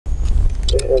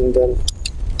and then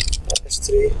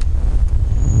h3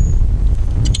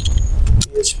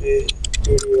 PHP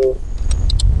PDO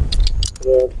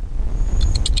crud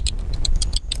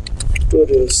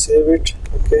tutorial. Save it.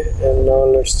 Okay, and now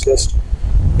let's just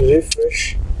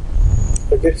refresh.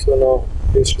 Okay, so now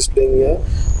it's displaying here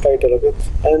title. Okay,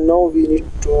 and now we need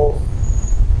to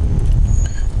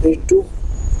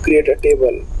create a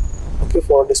table, okay,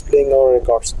 for displaying our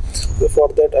records. So for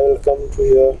that I will come to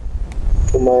here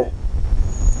to my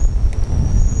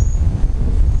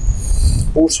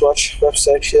bootstrap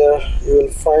website. Here you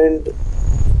will find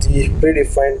the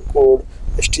predefined code,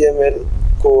 HTML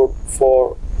code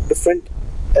for different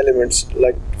elements,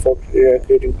 like for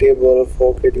creating table,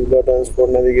 for creating buttons, for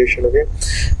navigation. Okay,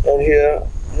 and here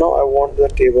now I want the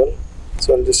table,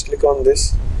 so I'll just click on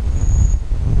this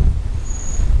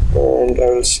and I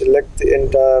will select the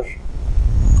entire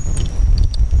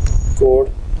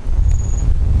code.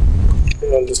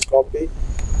 I'll just copy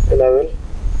and I will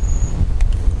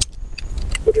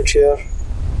put it here.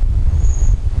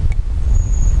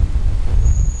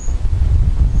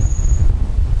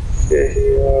 Okay,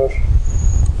 here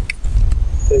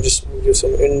I'll just give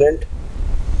some indent.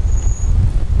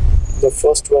 The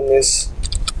first one is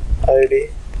ID,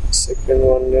 second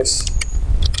one is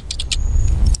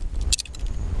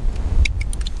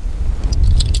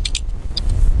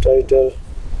title,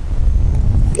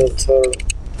 the third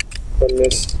one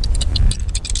is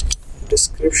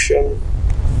description,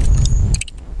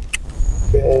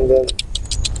 okay, and then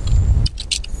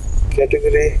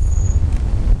category,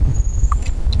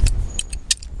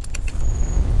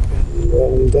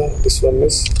 and this one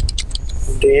is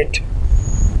date,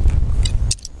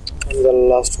 and the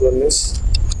last one is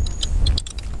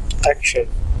action.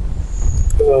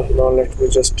 Now let me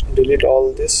just delete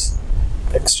all this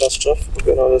extra stuff.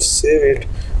 Okay, now just save it,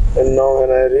 and now when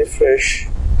I refresh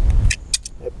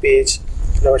my page,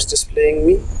 now it's displaying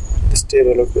me this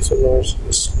table. Okay, so now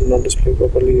it's not displaying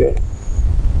properly here.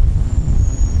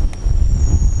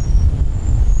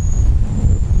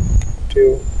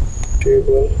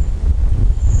 Table,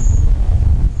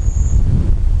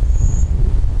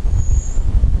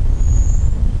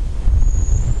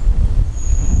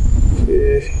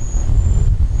 okay.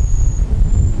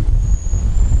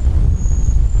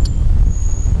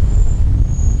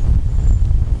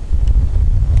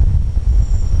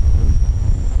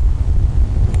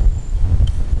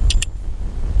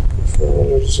 So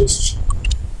let's just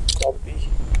copy,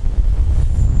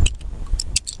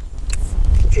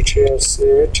 put it here, save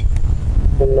it,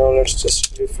 and now let's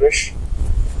just refresh.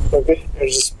 Okay,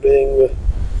 it's displaying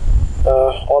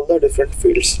all the different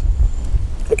fields.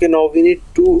 Okay, now we need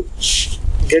to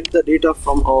get the data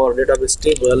from our database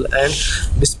table and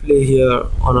display here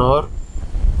on our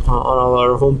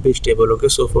home page table. Okay,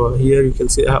 so for here you can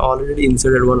see I already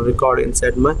inserted one record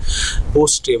inside my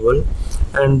post table,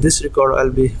 and this record I'll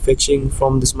be fetching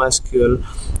from this MySQL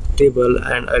table,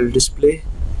 and I'll display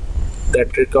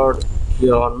that record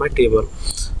here on my table.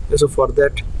 Okay, so for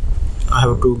that I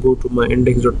have to go to my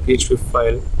index.php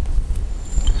file,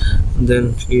 and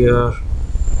then here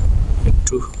I need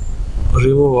to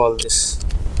remove all this.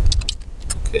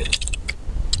 Okay,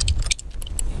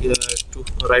 here I have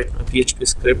to write my PHP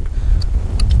script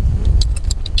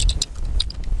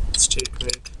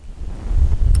statement,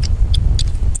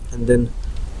 and then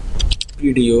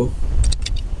PDO.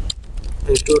 I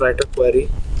need to write a query.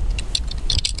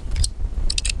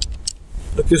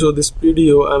 Okay, so this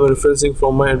PDO I am referencing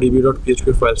from my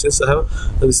db.php file. Since I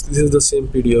have this is the same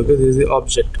PDO. Okay, this is the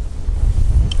object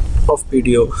of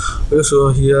PDO. Okay, so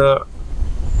here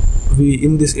we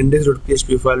in this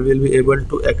index.php file will be able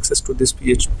to access to this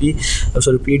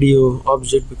PDO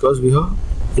object, because we have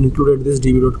included this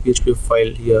db.php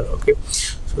file here. Okay,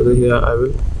 so here I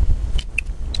will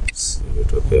save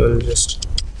it. Okay, I'll just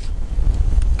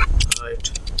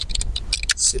write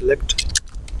select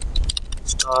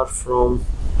star from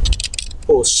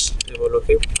post table.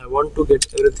 Okay, I want to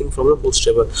get everything from the post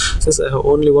table. Since I have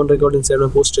only one record inside my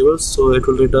post table, so it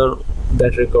will return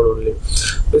that record only.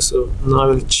 Okay, so now I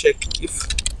will check if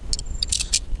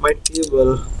my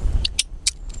table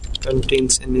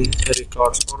contains any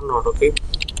records or not. Okay,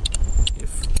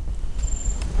 if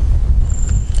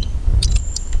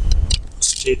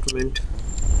statement,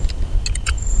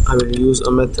 I will use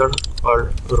a method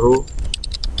called row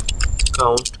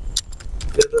count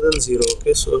greater than 0.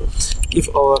 Okay, so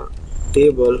if our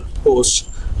table post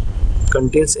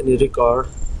contains any record,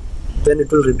 then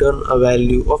it will return a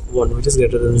value of 1, which is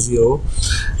greater than 0.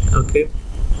 Okay,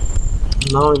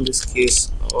 now in this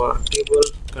case our table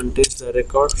contains the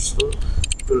record, so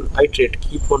it will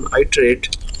keep on iterate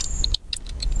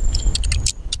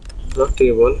the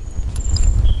table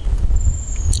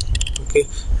okay,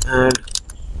 and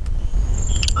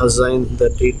assign the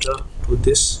data to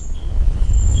this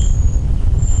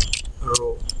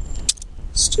row.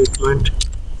 Statement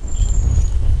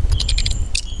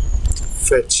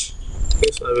fetch.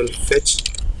 Okay, so I will fetch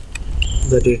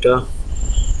the data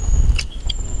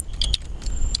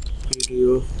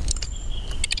PDO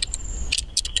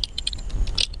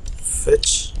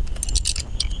fetch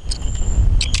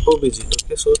obj.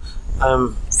 Okay, so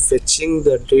I'm fetching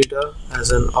the data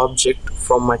as an object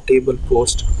from my table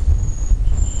post,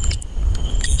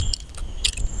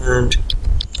 and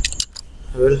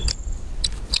I will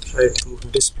try to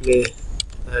display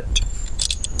that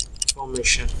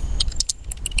information.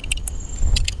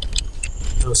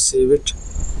 Now save it.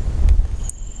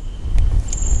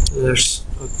 Let's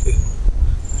okay,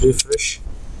 refresh.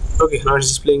 Okay, now it's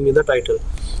displaying me the title.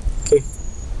 Okay,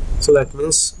 so that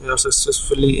means we are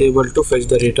successfully able to fetch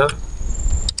the data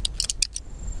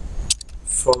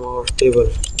from our table.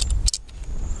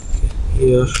 Okay,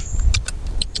 here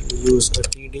we'll use a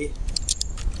td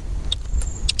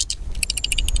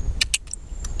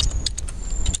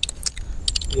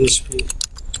PHP.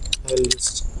 I'll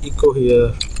just echo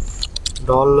here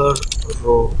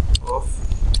 $row of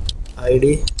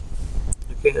id.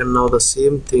 Okay, and now the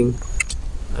same thing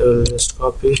I will just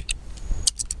copy,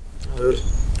 I will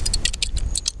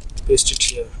paste it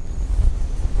here.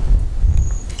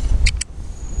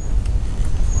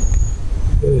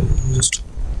 Okay, just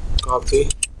copy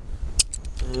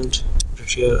and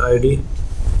put here id,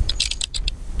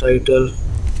 title,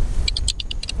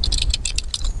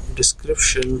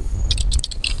 description,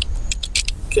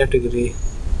 category.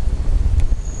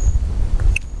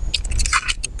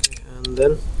 Okay, and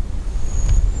then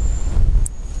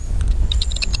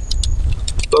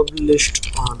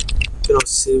published on. Okay, now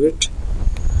save it,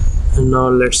 and now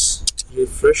let's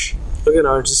refresh. Okay,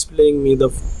 now it's displaying me the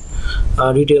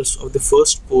details of the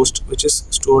first post which is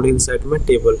stored inside my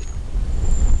table.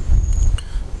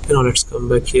 Okay, now let's come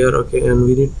back here. Okay, and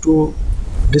we need to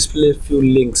display a few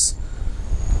links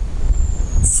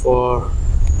for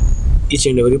each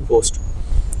and every post.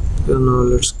 Okay, now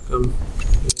let's come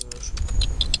here,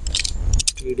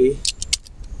 td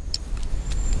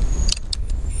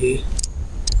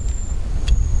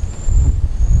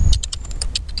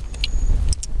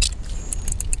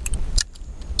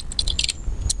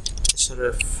a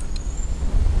ref.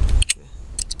 Okay.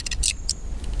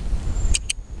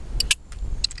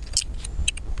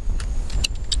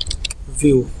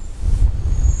 View.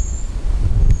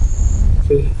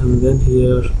 Okay, and then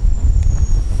here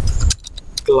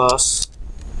class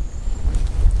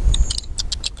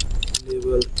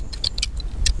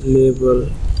label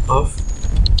of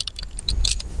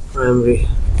primary.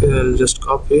 Okay, I'll just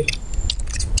copy.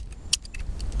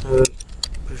 I will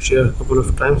put here a couple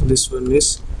of times. This one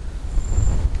is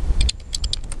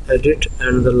edit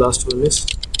and the last one is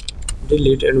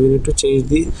delete, and we need to change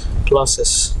the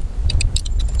classes.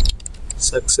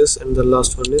 Success, and the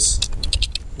last one is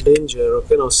danger.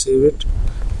 Okay, now save it.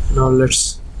 Now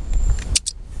let's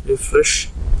refresh.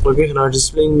 Okay, now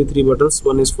displaying me 3 buttons.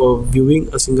 One is for viewing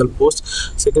a single post,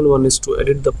 second one is to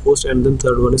edit the post, and then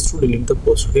third one is to delete the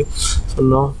post. Okay, so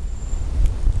now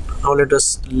let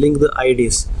us link the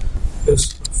IDs.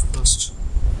 Yes, first.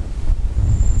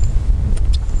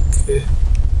 Okay,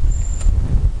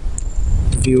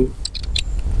 view.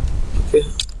 Okay,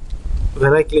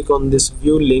 when I click on this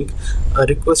view link, a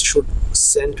request should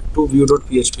send to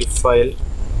view.php file.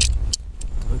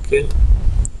 Okay,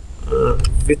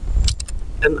 with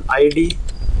an ID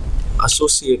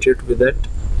associated with that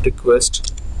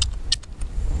request.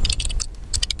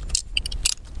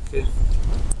 Okay,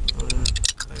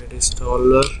 ID is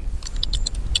 $row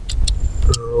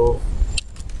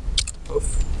of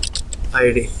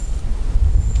ID.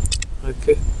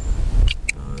 Okay,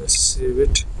 let's save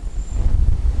it.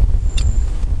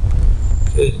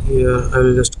 Okay, here I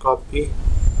will just copy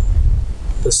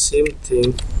the same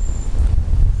thing.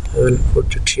 I will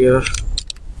put it here,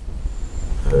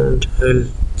 and I will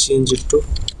change it to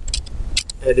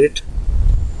edit.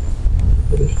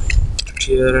 I will put it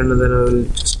here, and then I will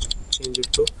just change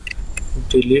it to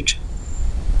delete.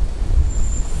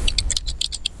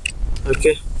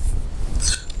 Okay,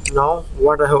 now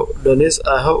what I have done is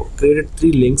I have created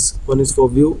 3 links. One is for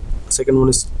view, second one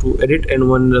is to edit, and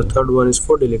the third one is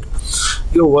for delete.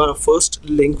 Your first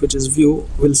link, which is view,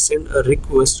 will send a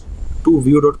request to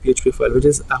view.php file, which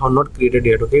is I have not created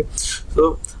yet. Okay,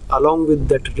 so along with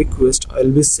that request, I'll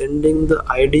be sending the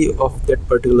ID of that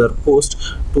particular post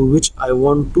to which I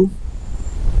want to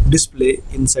display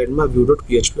inside my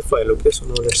view.php file. Okay, so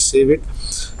now let's save it.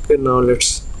 Okay, now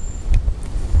let's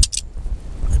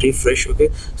refresh. Okay,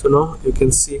 so now you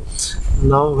can see,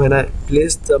 now when I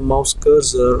place the mouse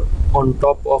cursor on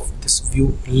top of this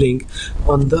view link,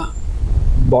 on the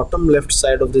bottom left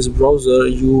side of this browser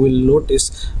you will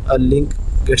notice a link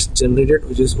gets generated,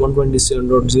 which is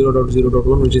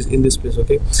 127.0.0.1, which is in this place.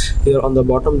 Okay, here on the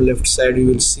bottom left side you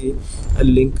will see a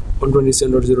link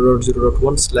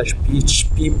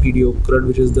 127.0.0.1/php PDO crud,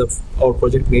 which is our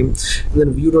project name, and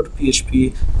then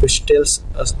view.php, which tells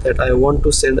us that I want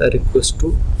to send a request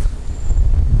to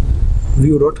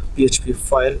view.php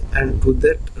file, and with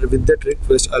that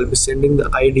request I'll be sending the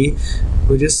ID,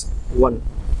 which is 1.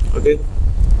 Okay,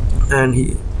 and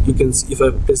you can see, if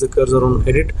I place the cursor on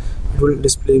edit, it will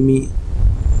display me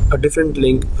a different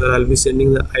link where I'll be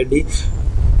sending the ID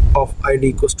of ID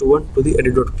equals to 1 to the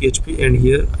edit.php, and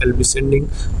here I'll be sending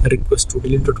a request to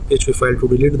delete.php file to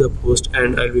delete the post,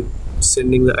 and I'll be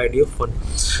sending the ID of 1.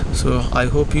 So I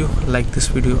hope you like this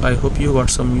video. I hope you got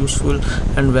some useful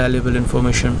and valuable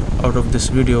information out of this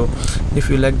video. If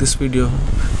you like this video,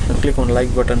 click on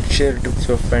like button, share it with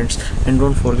your friends, and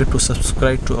don't forget to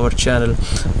subscribe to our channel.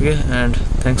 Okay, and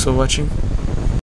thanks for watching.